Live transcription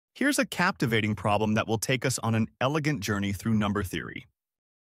Here's a captivating problem that will take us on an elegant journey through number theory.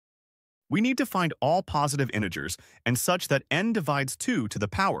 We need to find all positive integers and such that n divides 2 to the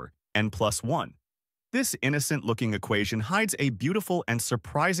power n plus 1. This innocent-looking equation hides a beautiful and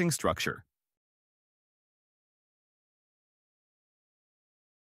surprising structure.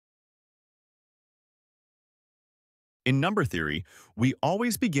 In number theory, we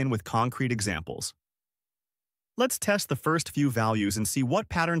always begin with concrete examples. Let's test the first few values and see what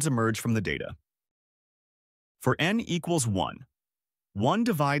patterns emerge from the data. For n equals 1, 1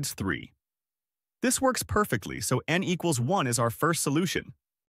 divides 3. This works perfectly, so n equals 1 is our first solution.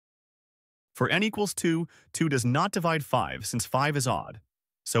 For n equals 2, 2 does not divide 5 since 5 is odd,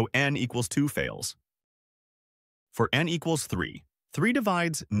 so n equals 2 fails. For n equals 3, 3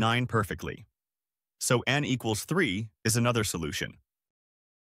 divides 9 perfectly, so n equals 3 is another solution.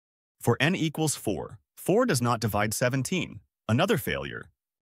 For n equals 4, 4 does not divide 17, another failure.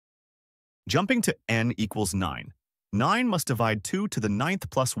 Jumping to n equals 9, 9 must divide 2 to the 9th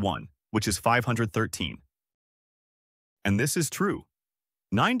plus 1, which is 513. And this is true.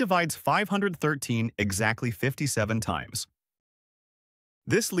 9 divides 513 exactly 57 times.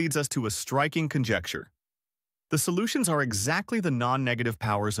 This leads us to a striking conjecture. The solutions are exactly the non-negative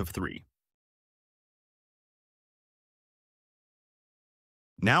powers of 3.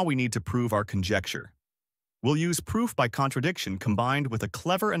 Now we need to prove our conjecture. We'll use proof by contradiction combined with a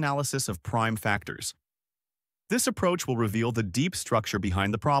clever analysis of prime factors. This approach will reveal the deep structure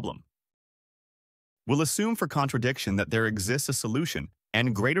behind the problem. We'll assume for contradiction that there exists a solution,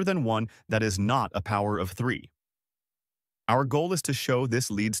 n greater than 1, that is not a power of 3. Our goal is to show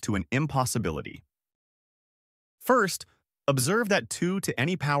this leads to an impossibility. First, observe that 2 to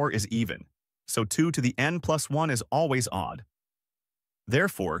any power is even, so 2 to the n plus 1 is always odd.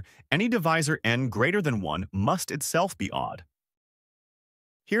 Therefore, any divisor n greater than 1 must itself be odd.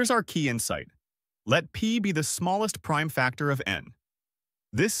 Here's our key insight. Let p be the smallest prime factor of n.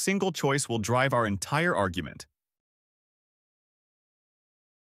 This single choice will drive our entire argument.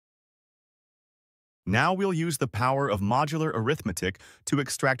 Now we'll use the power of modular arithmetic to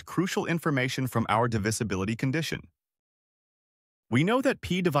extract crucial information from our divisibility condition. We know that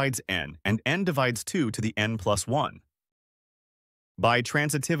p divides n and n divides 2 to the n plus 1. By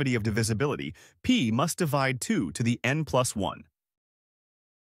transitivity of divisibility, p must divide 2 to the n plus 1.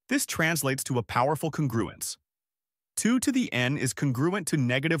 This translates to a powerful congruence. 2 to the n is congruent to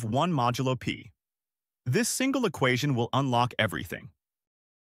negative 1 modulo p. This single equation will unlock everything.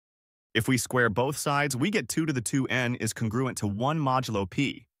 If we square both sides, we get 2 to the 2n is congruent to 1 modulo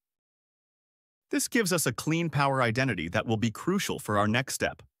p. This gives us a clean power identity that will be crucial for our next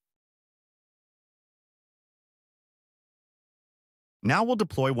step. Now we'll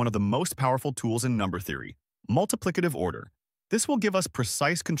deploy one of the most powerful tools in number theory, multiplicative order. This will give us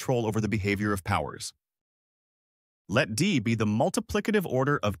precise control over the behavior of powers. Let d be the multiplicative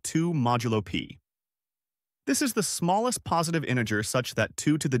order of 2 modulo p. This is the smallest positive integer such that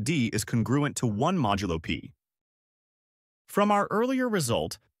 2 to the d is congruent to 1 modulo p. From our earlier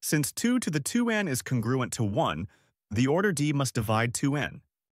result, since 2 to the 2n is congruent to 1, the order d must divide 2n.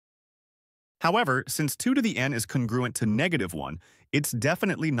 However, since 2 to the n is congruent to negative 1, it's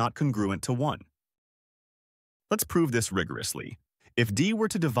definitely not congruent to 1. Let's prove this rigorously. If d were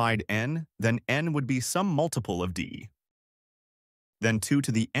to divide n, then n would be some multiple of d. Then 2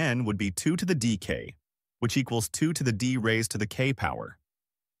 to the n would be 2 to the dk, which equals 2 to the d raised to the k power.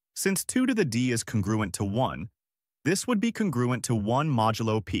 Since 2 to the d is congruent to 1, this would be congruent to 1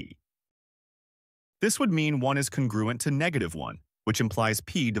 modulo p. This would mean 1 is congruent to negative 1, which implies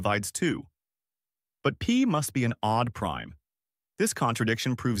p divides 2. But p must be an odd prime. This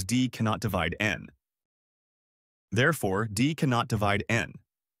contradiction proves d cannot divide n. Therefore, d cannot divide n.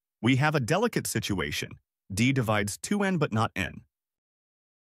 We have a delicate situation. D divides 2n but not n.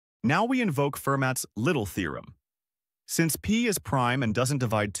 Now we invoke Fermat's little theorem. Since p is prime and doesn't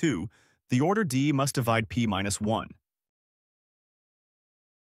divide 2, the order d must divide p minus 1.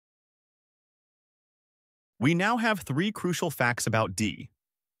 We now have 3 crucial facts about d.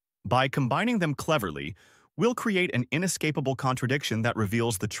 By combining them cleverly, we'll create an inescapable contradiction that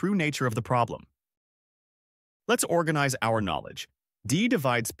reveals the true nature of the problem. Let's organize our knowledge. D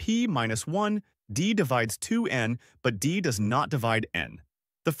divides p minus 1, d divides 2n, but d does not divide n.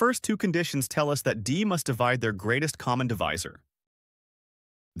 The first 2 conditions tell us that d must divide their greatest common divisor.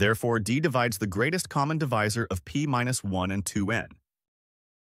 Therefore, d divides the greatest common divisor of p minus 1 and 2n.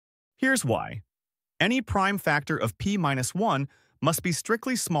 Here's why. Any prime factor of p minus 1 must be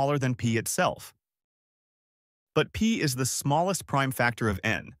strictly smaller than p itself. But p is the smallest prime factor of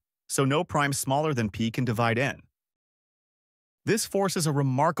n, so no prime smaller than p can divide n. This forces a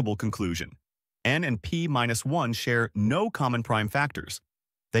remarkable conclusion. N and p minus 1 share no common prime factors.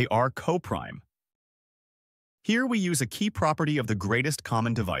 They are coprime. Here we use a key property of the greatest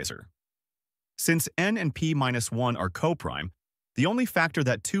common divisor. Since n and p minus 1 are coprime, the only factor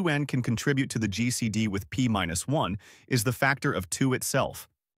that 2n can contribute to the GCD with p minus 1 is the factor of 2 itself.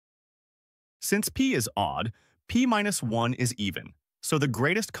 Since p is odd, p minus 1 is even, so the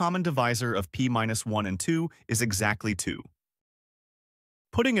greatest common divisor of p minus 1 and 2 is exactly 2.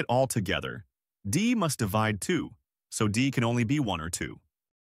 Putting it all together, d must divide 2, so d can only be 1 or 2.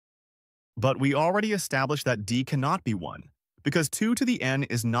 But we already established that d cannot be 1, because 2 to the n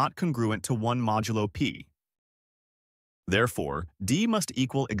is not congruent to 1 modulo p. Therefore, d must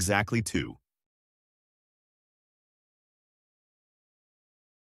equal exactly 2.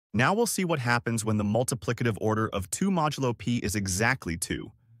 Now we'll see what happens when the multiplicative order of 2 modulo p is exactly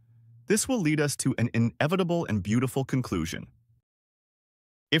 2. This will lead us to an inevitable and beautiful conclusion.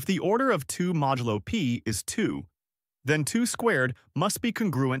 If the order of 2 modulo p is 2, then 2 squared must be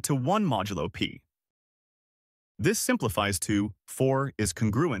congruent to 1 modulo p. This simplifies to 4 is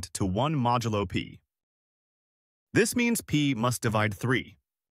congruent to 1 modulo p. This means p must divide 3.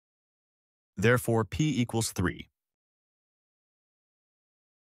 Therefore, p equals 3.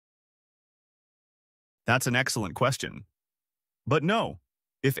 That's an excellent question. But no,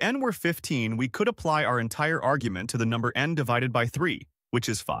 if n were 15, we could apply our entire argument to the number n divided by 3, which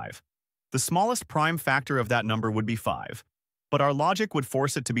is 5. The smallest prime factor of that number would be 5, but our logic would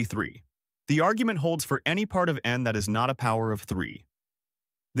force it to be 3. The argument holds for any part of n that is not a power of 3.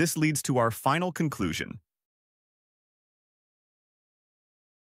 This leads to our final conclusion.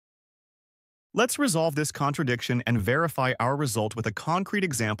 Let's resolve this contradiction and verify our result with a concrete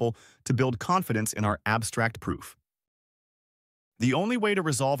example to build confidence in our abstract proof. The only way to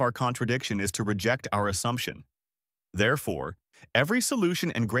resolve our contradiction is to reject our assumption. Therefore, every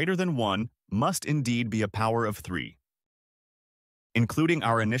solution n greater than 1 must indeed be a power of 3. Including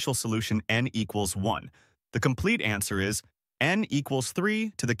our initial solution n equals 1, the complete answer is n equals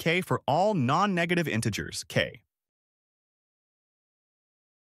 3 to the k for all non-negative integers, k.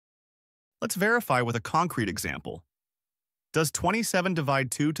 Let's verify with a concrete example. Does 27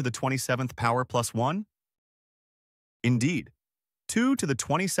 divide 2 to the 27th power plus 1? Indeed, 2 to the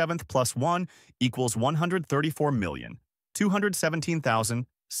 27th plus 1 equals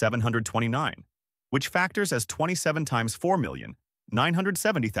 134,217,729, which factors as 27 times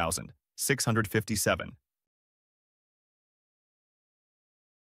 4,970,657.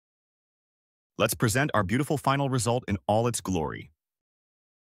 Let's present our beautiful final result in all its glory.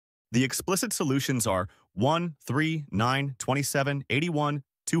 The explicit solutions are 1, 3, 9, 27, 81,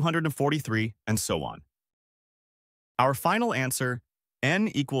 243, and so on. Our final answer, n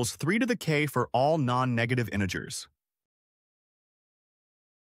equals 3 to the k for all non-negative integers.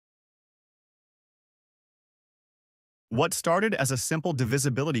 What started as a simple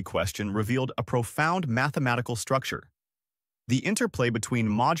divisibility question revealed a profound mathematical structure. The interplay between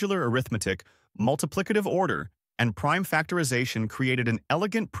modular arithmetic, multiplicative order, and prime factorization created an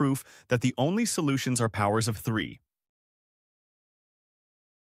elegant proof that the only solutions are powers of 3.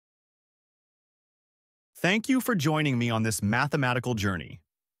 Thank you for joining me on this mathematical journey.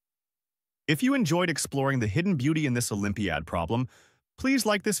 If you enjoyed exploring the hidden beauty in this Olympiad problem, please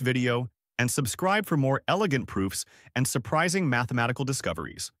like this video and subscribe for more elegant proofs and surprising mathematical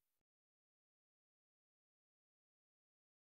discoveries.